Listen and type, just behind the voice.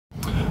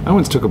I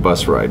once took a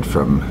bus ride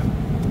from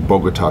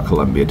Bogota,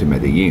 Colombia to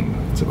Medellin.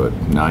 It's about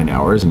 9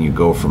 hours, and you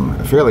go from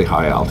a fairly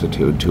high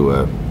altitude to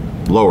a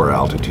lower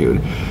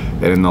altitude.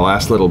 And in the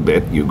last little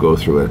bit, you go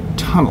through a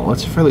tunnel.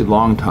 It's a fairly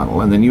long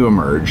tunnel, and then you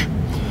emerge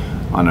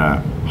on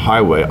a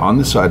highway on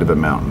the side of a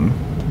mountain,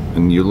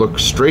 and you look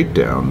straight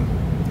down,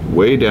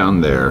 way down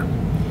there.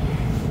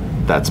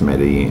 That's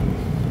Medellin.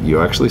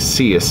 You actually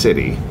see a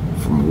city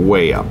from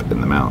way up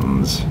in the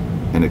mountains,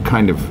 and it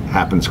kind of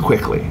happens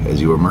quickly as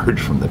you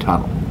emerge from the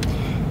tunnel.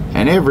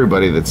 And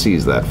everybody that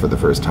sees that for the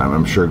first time,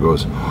 I'm sure,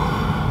 goes,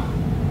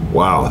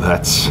 wow,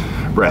 that's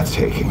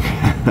breathtaking.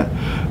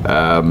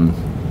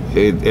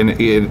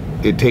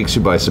 It takes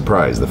you by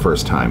surprise the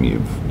first time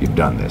you've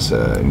done this.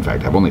 In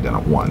fact, I've only done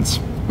it once.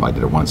 I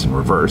did it once in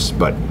reverse,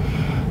 but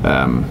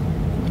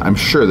I'm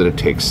sure that it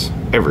takes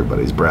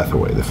everybody's breath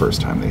away the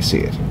first time they see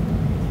it.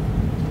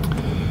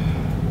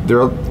 There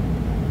are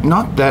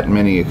not that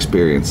many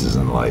experiences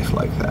in life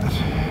like that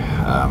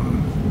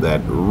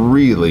that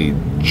really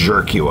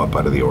jerk you up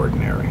out of the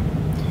ordinary.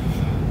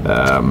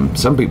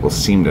 Some people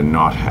seem to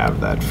not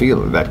have that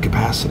feeling, that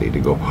capacity to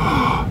go,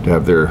 to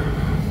have their,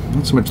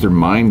 not so much their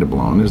mind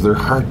blown as their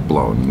heart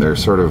blown. They're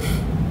sort of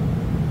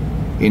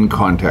in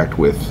contact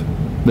with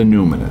the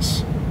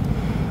numinous.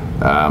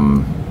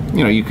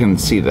 You know, you can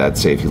see that,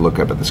 say, if you look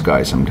up at the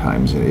sky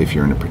sometimes, if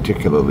you're in a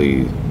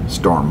particularly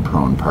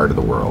storm-prone part of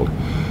the world,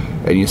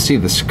 and you see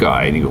the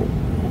sky and you go,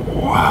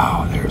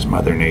 wow, there's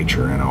Mother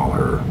Nature in all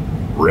her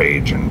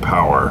rage and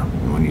power.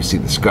 And when you see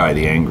the sky,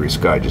 the angry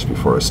sky just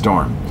before a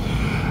storm.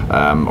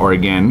 Or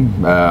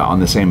again, on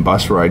the same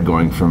bus ride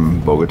going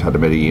from Bogota to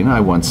Medellin, I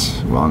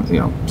once, well, you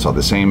know, saw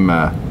the same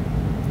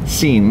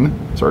scene,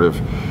 sort of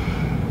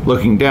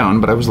looking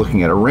down, but I was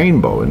looking at a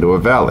rainbow into a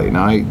valley.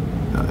 Now,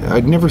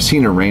 I'd never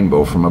seen a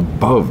rainbow from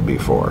above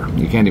before.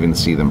 You can't even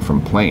see them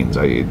from planes.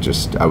 I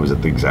was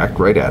at the exact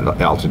right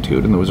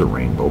altitude, and there was a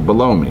rainbow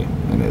below me,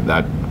 and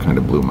that kind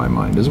of blew my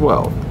mind as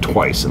well,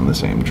 twice in the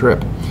same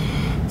trip.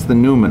 It's the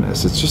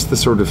numinous. It's just the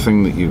sort of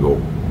thing that you go,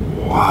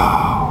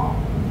 wow.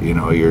 You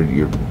know,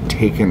 you're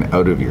taken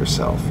out of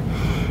yourself.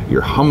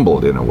 You're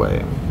humbled in a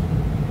way.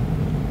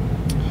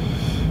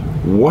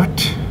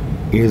 What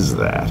is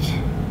that?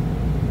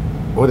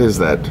 What is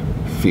that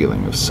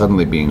feeling of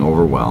suddenly being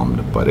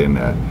overwhelmed, but in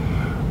a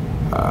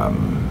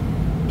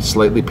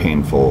slightly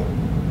painful,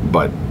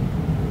 but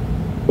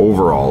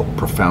overall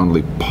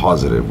profoundly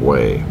positive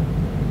way?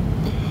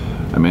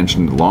 I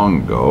mentioned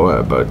long ago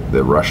about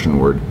the Russian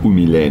word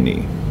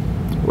umileni,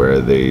 where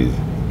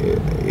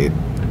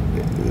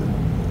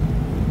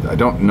I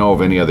don't know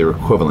of any other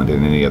equivalent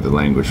in any other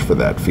language for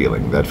that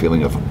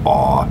feeling of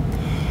awe,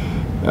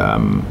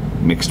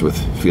 mixed with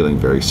feeling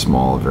very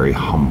small, very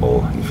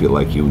humble. You feel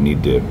like you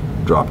need to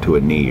drop to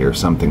a knee or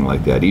something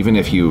like that. Even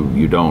if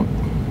you don't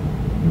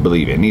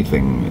believe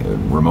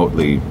anything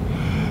remotely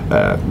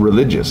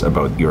religious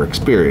about your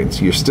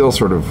experience, you're still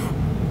sort of,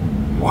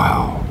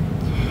 wow.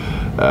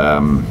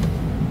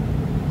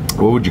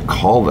 What would you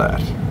call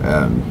that?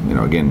 You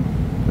know, again,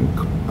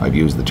 I've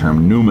used the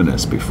term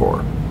numinous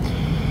before.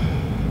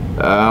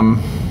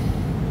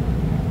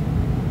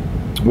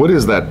 What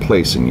is that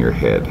place in your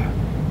head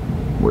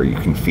where you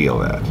can feel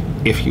that,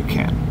 if you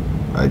can?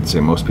 I'd say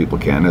most people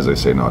can. As I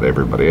say, not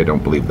everybody. I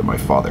don't believe that my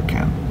father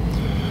can.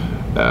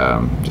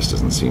 Just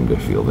doesn't seem to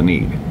feel the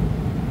need.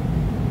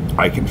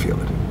 I can feel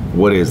it.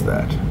 What is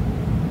that?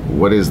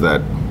 What is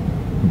that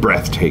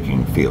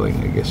breathtaking feeling,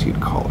 I guess you'd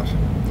call it?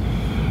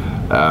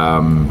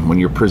 When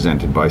you're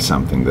presented by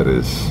something that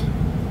is,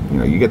 you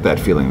know, you get that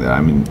feeling that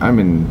I'm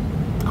in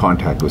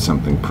contact with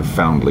something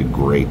profoundly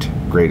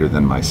greater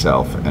than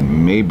myself,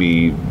 and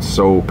maybe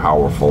so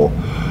powerful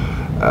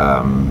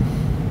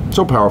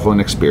an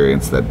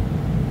experience that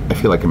I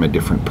feel like I'm a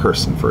different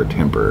person for a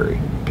temporary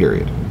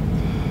period.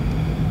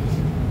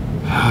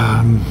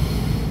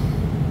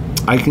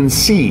 I can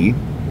see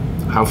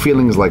how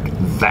feelings like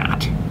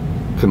that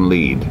can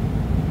lead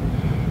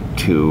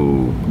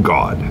to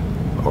God,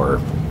 or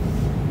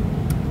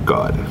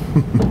God.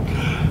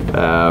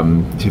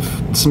 To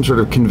some sort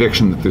of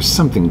conviction that there's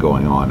something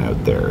going on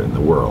out there in the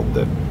world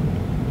that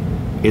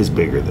is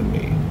bigger than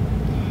me.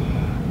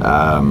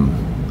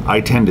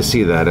 I tend to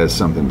see that as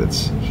something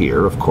that's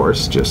here, of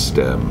course, just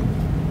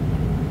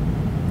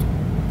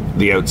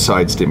the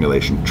outside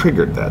stimulation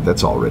triggered that.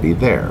 That's already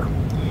there.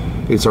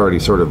 It's already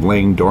sort of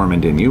laying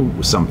dormant in you.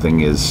 Something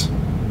is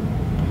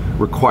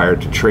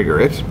required to trigger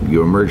it.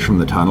 You emerge from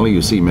the tunnel,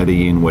 you see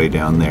Medellin way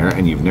down there,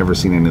 and you've never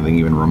seen anything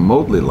even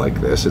remotely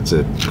like this. It's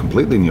a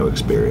completely new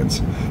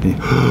experience.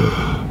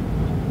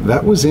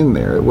 That was in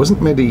there. It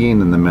wasn't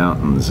Medellin in the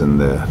mountains and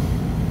the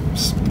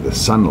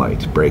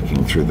sunlight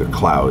breaking through the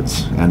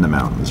clouds and the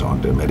mountains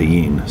onto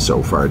Medellin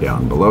so far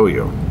down below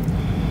you.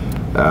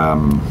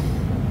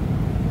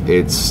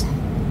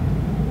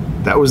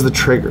 That was the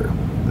trigger.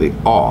 The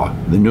awe,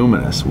 the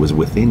numinous, was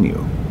within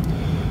you.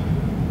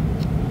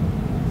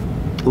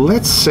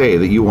 Let's say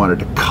that you wanted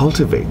to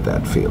cultivate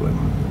that feeling.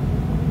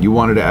 You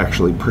wanted to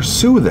actually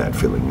pursue that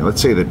feeling.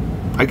 Let's say that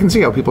I can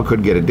see how people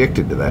could get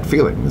addicted to that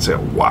feeling and say,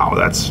 wow,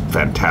 that's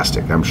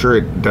fantastic. I'm sure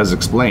it does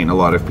explain a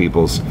lot of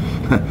people's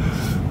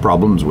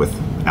problems with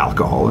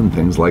alcohol and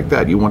things like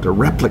that. You want to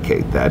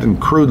replicate that,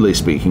 and crudely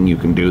speaking, you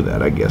can do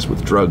that, I guess,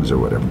 with drugs or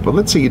whatever. But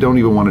let's say you don't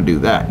even want to do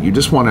that. You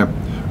just want to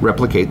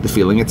replicate the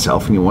feeling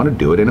itself, and you want to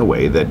do it in a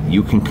way that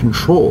you can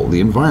control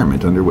the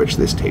environment under which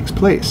this takes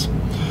place.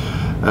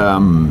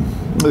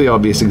 The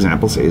obvious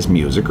example, say, is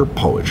music or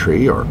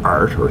poetry or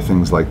art or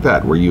things like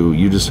that, where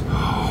you just,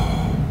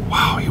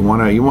 wow, you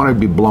want to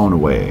be blown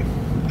away.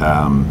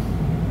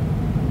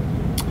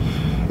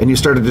 And you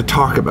started to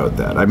talk about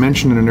that. I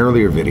mentioned in an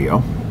earlier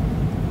video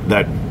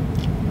that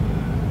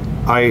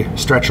I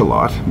stretch a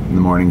lot in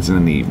the mornings and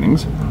in the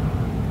evenings,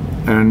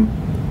 and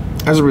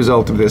as a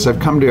result of this, I've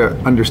come to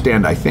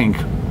understand, I think,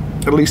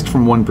 at least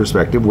from one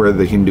perspective, where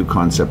the Hindu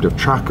concept of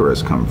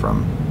chakras come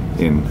from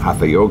in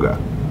Hatha Yoga,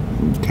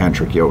 in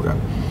Tantric Yoga.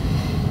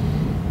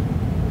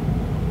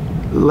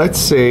 Let's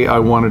say I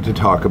wanted to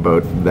talk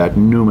about that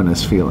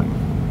numinous feeling.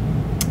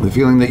 The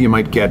feeling that you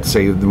might get,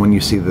 say, when you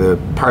see the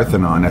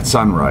Parthenon at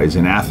sunrise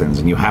in Athens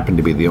and you happen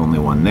to be the only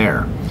one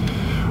there.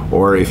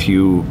 Or if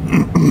you,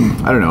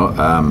 I don't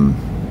know,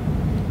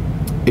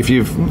 if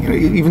you've,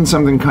 even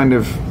something kind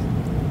of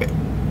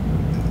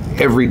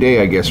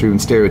everyday, I guess, or even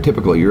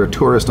stereotypical. You're a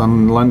tourist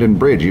on London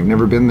Bridge. You've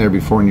never been there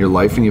before in your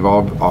life, and you've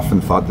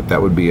often thought that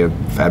that would be a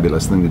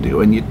fabulous thing to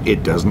do, and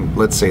it doesn't.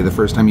 Let's say the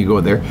first time you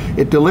go there,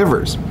 it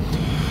delivers.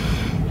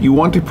 You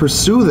want to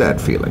pursue that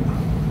feeling.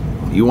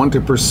 You want to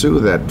pursue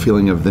that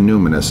feeling of the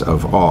numinous,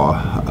 of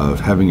awe,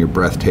 of having your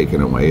breath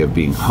taken away, of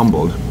being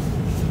humbled.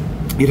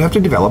 You'd have to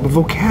develop a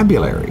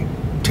vocabulary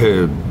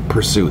to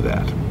pursue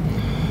that.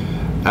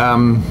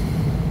 And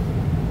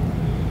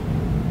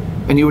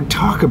you would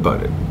talk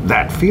about it,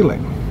 that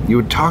feeling. You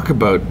would talk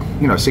about,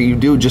 say you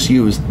do just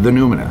use the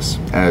numinous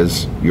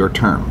as your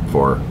term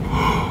for,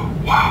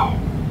 wow.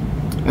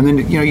 And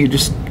then, you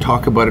just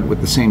talk about it with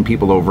the same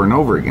people over and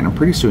over again, and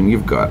pretty soon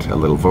you've got a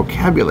little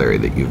vocabulary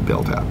that you've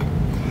built up.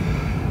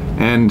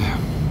 And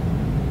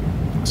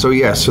so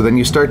yes, so then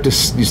you start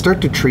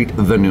to treat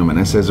the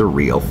numinous as a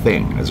real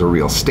thing, as a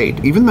real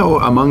state. Even though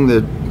among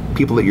the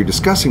people that you're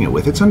discussing it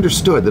with, it's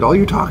understood that all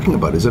you're talking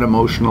about is an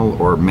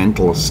emotional or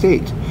mental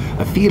state,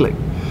 a feeling.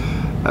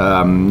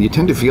 You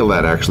tend to feel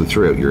that actually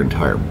throughout your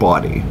entire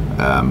body,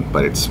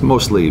 but it's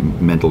mostly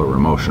mental or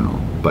emotional.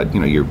 But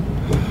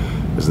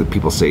as the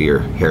people say, your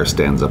hair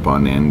stands up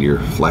on end, your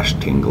flesh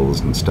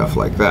tingles and stuff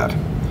like that.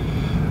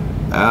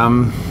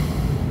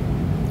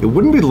 It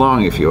wouldn't be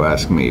long, if you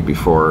ask me,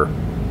 before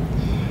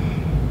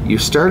you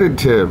started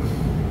to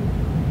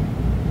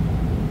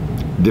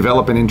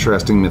develop an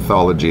interesting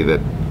mythology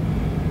that,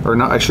 or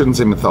not, I shouldn't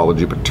say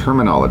mythology, but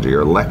terminology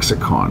or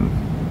lexicon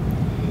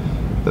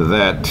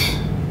that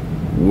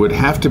would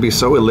have to be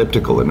so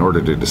elliptical in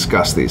order to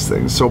discuss these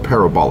things, so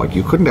parabolic.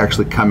 You couldn't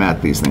actually come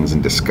at these things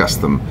and discuss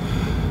them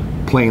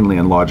plainly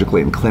and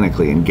logically and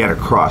clinically and get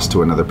across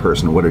to another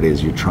person what it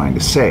is you're trying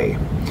to say.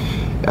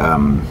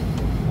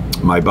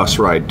 My bus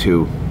ride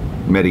to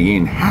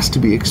Medellin has to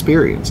be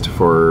experienced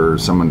for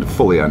someone to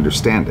fully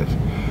understand it.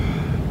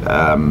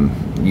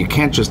 You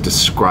can't just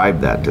describe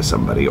that to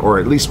somebody, or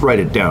at least write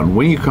it down.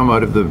 When you come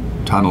out of the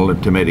tunnel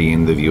to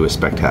Medellin, the view is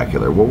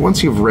spectacular. Well,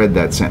 once you've read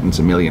that sentence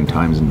a million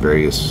times in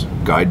various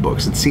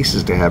guidebooks, it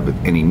ceases to have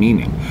any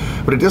meaning.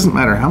 But it doesn't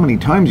matter how many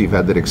times you've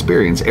had that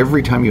experience.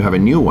 Every time you have a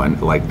new one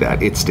like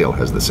that, it still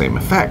has the same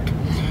effect.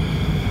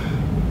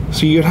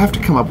 So you'd have to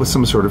come up with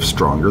some sort of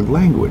stronger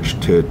language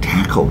to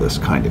tackle this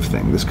kind of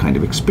thing, this kind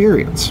of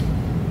experience.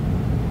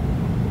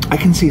 I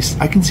can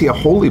see a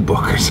holy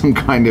book or some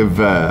kind of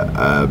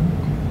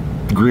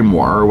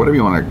grimoire, or whatever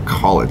you want to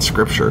call it,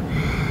 scripture,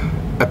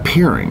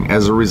 appearing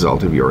as a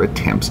result of your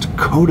attempts to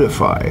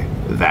codify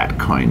that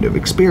kind of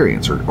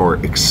experience, or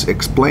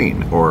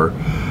explain or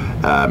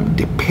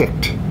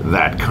depict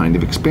that kind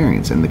of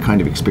experience and the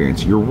kind of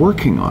experience you're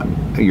working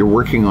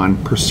on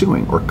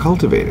pursuing or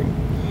cultivating.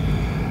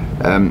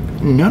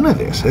 None of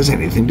this has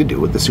anything to do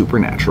with the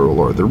supernatural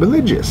or the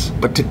religious.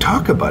 But to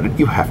talk about it,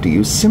 you have to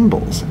use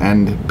symbols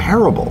and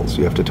parables.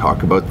 You have to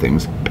talk about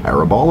things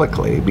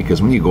parabolically,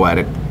 because when you go at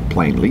it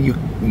plainly, you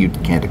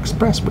can't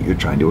express what you're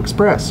trying to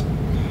express.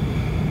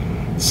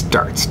 It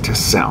starts to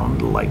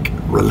sound like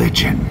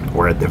religion,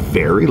 or at the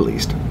very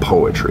least,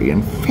 poetry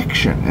and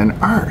fiction and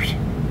art.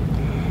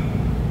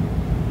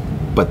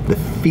 But the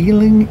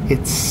feeling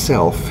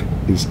itself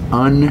is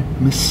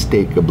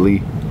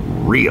unmistakably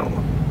real.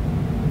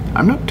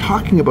 I'm not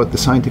talking about the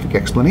scientific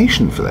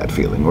explanation for that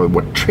feeling or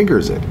what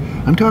triggers it.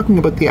 I'm talking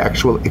about the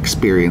actual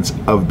experience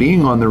of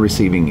being on the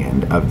receiving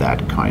end of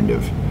that kind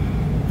of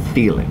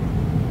feeling.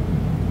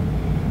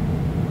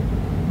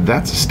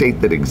 That's a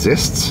state that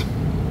exists,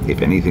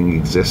 if anything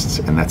exists,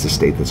 and that's a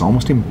state that's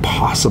almost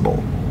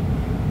impossible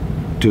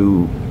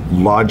to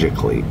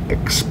logically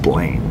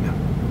explain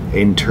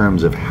in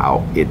terms of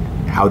how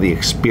the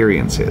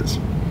experience is.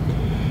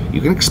 You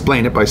can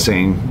explain it by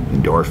saying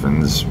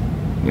endorphins,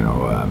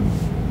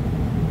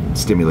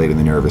 stimulating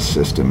the nervous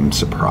system,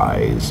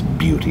 surprise,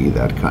 beauty,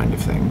 that kind of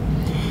thing.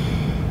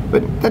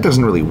 But that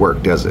doesn't really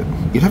work, does it?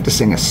 You'd have to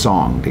sing a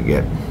song to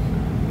get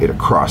it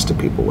across to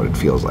people what it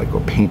feels like,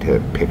 or paint a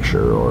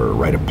picture, or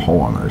write a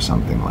poem or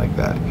something like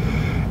that.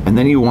 And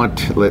then you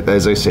want,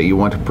 as I say, you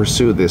want to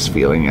pursue this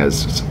feeling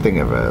as something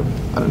of a,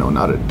 I don't know,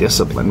 not a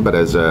discipline, but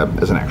as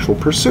an actual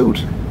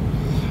pursuit.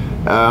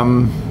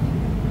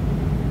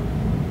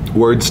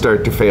 Words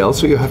start to fail,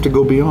 so you have to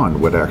go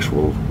beyond what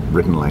actual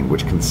written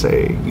language can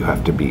say. You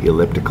have to be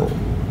elliptical.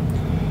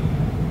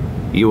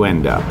 You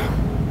end up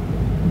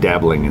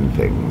dabbling in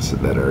things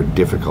that are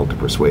difficult to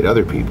persuade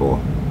other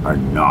people are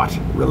not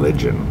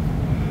religion,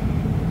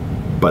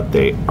 but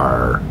they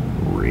are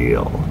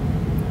real.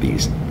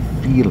 These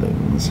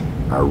feelings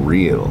are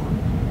real.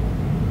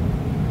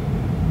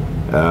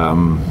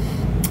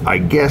 I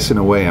guess in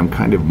a way I'm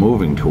kind of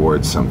moving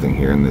towards something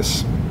here in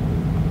this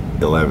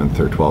 11th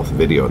or 12th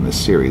video in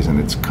this series, and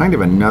it's kind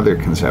of another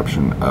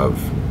conception of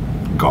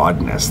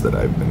godness that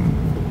I've been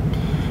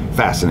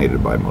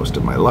fascinated by most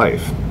of my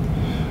life.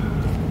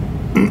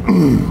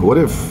 What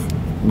if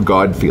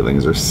God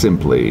feelings are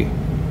simply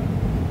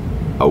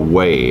a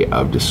way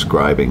of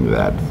describing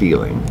that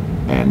feeling,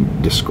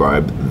 and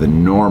describe the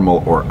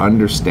normal or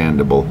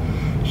understandable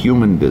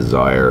human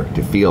desire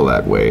to feel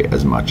that way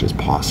as much as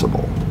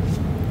possible?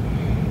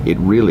 It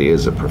really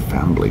is a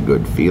profoundly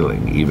good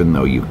feeling, even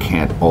though you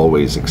can't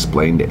always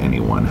explain to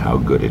anyone how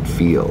good it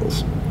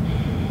feels,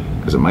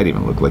 because it might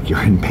even look like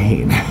you're in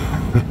pain.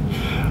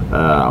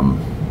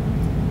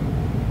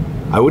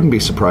 I wouldn't be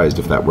surprised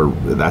if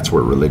that's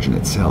where religion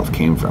itself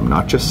came from,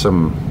 not just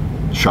some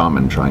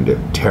shaman trying to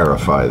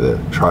terrify the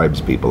tribes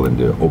people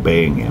into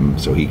obeying him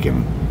so he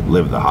can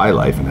live the high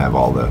life and have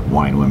all the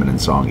wine, women, and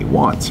song he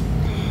wants.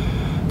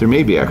 There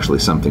may be actually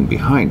something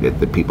behind it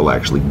that people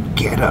actually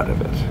get out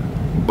of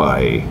it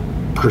by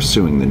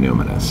pursuing the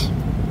numinous.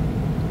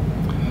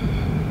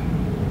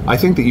 I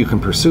think that you can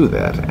pursue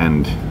that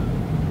and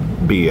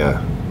be a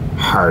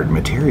hard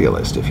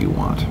materialist if you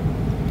want.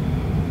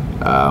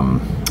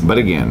 But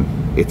again,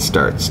 it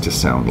starts to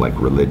sound like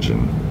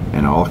religion,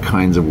 and all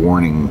kinds of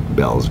warning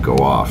bells go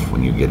off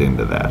when you get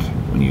into that,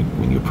 when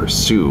you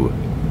pursue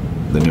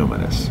the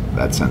numinous,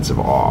 that sense of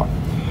awe.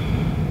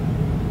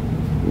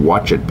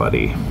 Watch it,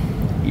 buddy.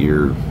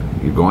 You're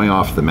going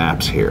off the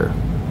maps here.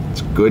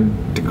 It's good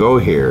to go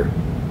here.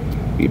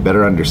 You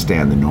better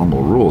understand the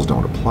normal rules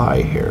don't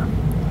apply here.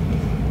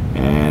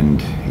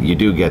 And you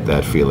do get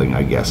that feeling,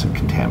 I guess, of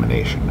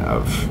contamination,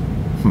 of,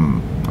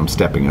 I'm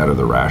stepping out of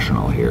the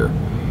rational here.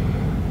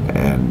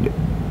 And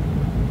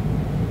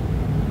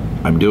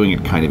I'm doing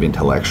it kind of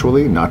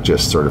intellectually, not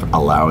just sort of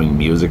allowing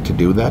music to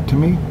do that to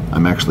me.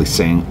 I'm actually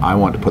saying, I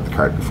want to put the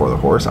cart before the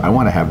horse. I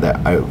want to have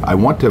that, I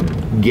want to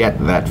get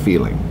that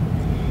feeling.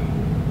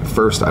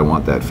 First, I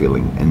want that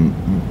feeling, and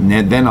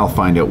then I'll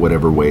find out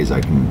whatever ways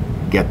I can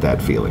get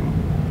that feeling.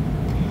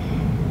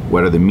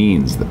 What are the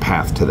means, the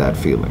path to that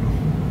feeling?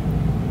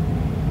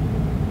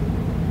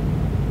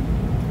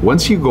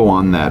 Once you go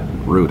on that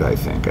route, I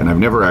think, and I've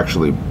never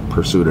actually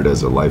pursued it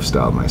as a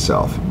lifestyle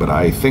myself, but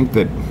I think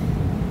that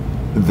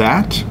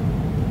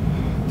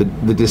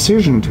the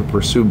decision to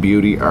pursue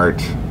beauty, art,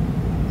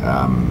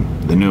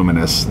 the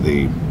numinous,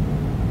 the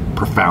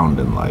profound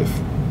in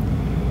life,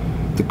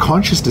 the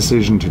conscious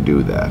decision to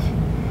do that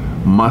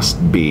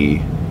must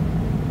be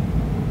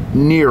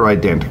near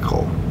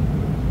identical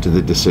to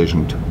the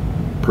decision to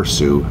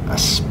pursue a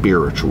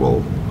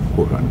spiritual,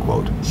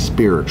 quote-unquote,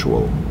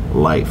 spiritual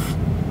life.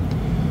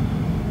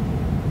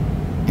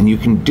 And you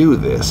can do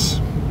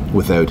this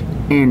without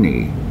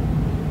any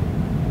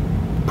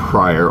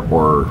prior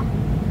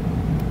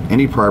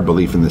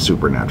belief in the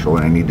supernatural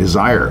and any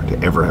desire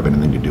to ever have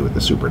anything to do with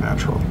the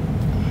supernatural.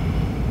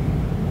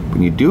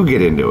 When you do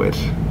get into it,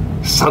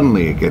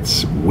 suddenly it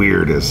gets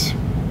weird as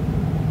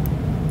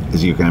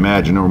you can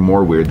imagine, or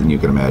more weird than you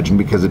can imagine,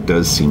 because it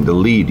does seem to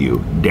lead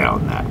you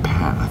down that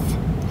path,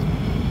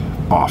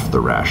 off the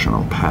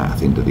rational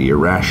path into the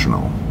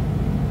irrational,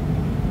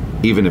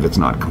 even if it's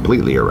not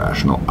completely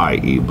irrational,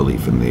 i.e.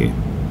 belief in the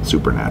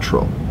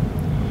supernatural.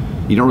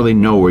 You don't really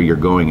know where you're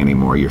going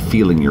anymore. You're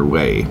feeling your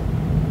way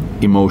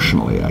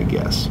emotionally, I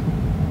guess.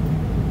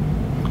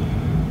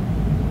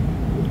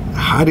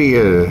 How do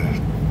you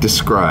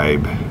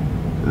describe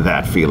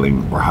that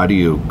feeling, or how do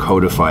you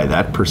codify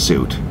that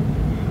pursuit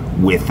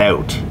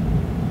without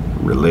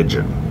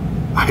religion?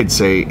 I'd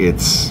say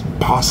it's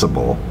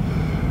possible,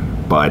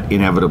 but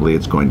inevitably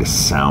it's going to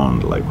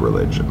sound like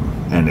religion.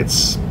 And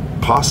it's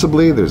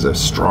possibly, there's a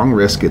strong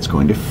risk it's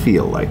going to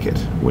feel like it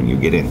when you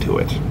get into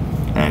it.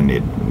 And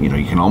you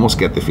can almost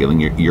get the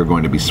feeling you're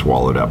going to be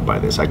swallowed up by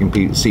this. I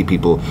can see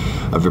people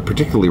of a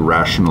particularly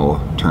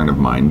rational turn of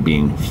mind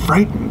being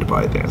frightened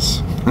by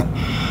this.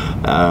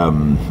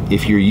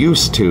 If you're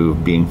used to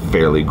being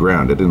fairly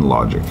grounded in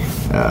logic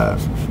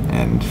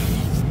and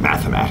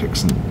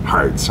mathematics and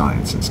hard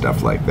science and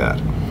stuff like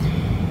that,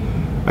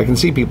 I can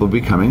see people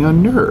becoming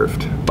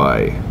unnerved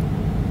by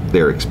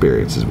their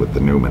experiences with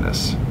the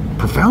numinous.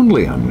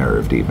 Profoundly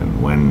unnerved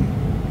even, when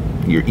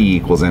your E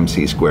equals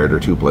MC squared or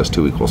 2 +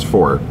 2 =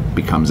 4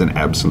 becomes an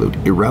absolute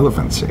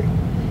irrelevancy.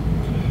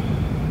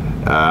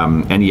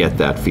 And yet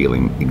that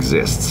feeling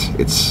exists.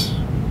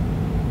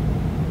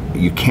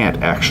 You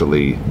can't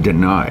actually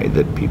deny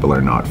that people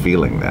are not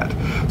feeling that.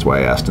 That's why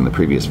I asked in the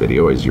previous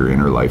video, is your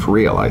inner life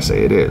real? I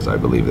say it is. I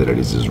believe that it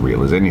is as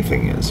real as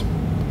anything is.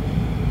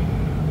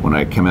 When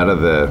I came out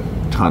of the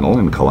tunnel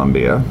in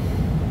Colombia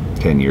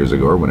 10 years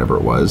ago or whenever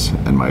it was,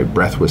 and my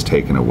breath was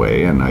taken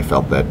away and I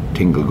felt that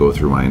tingle go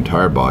through my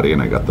entire body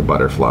and I got the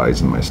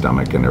butterflies in my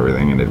stomach and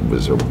everything, and it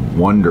was a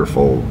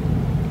wonderful,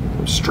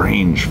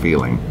 strange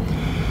feeling.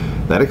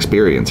 That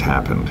experience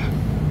happened.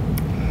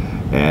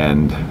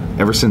 And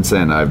ever since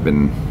then, I've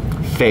been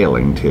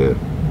failing to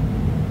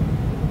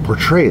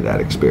portray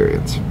that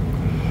experience.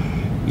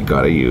 You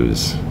gotta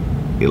use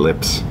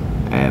ellipse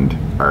and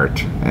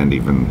art and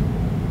even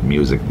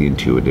music, the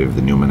intuitive,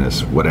 the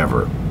numinous,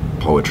 whatever,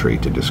 poetry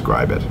to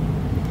describe it.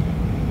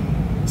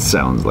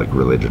 Sounds like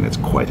religion. It's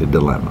quite a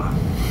dilemma.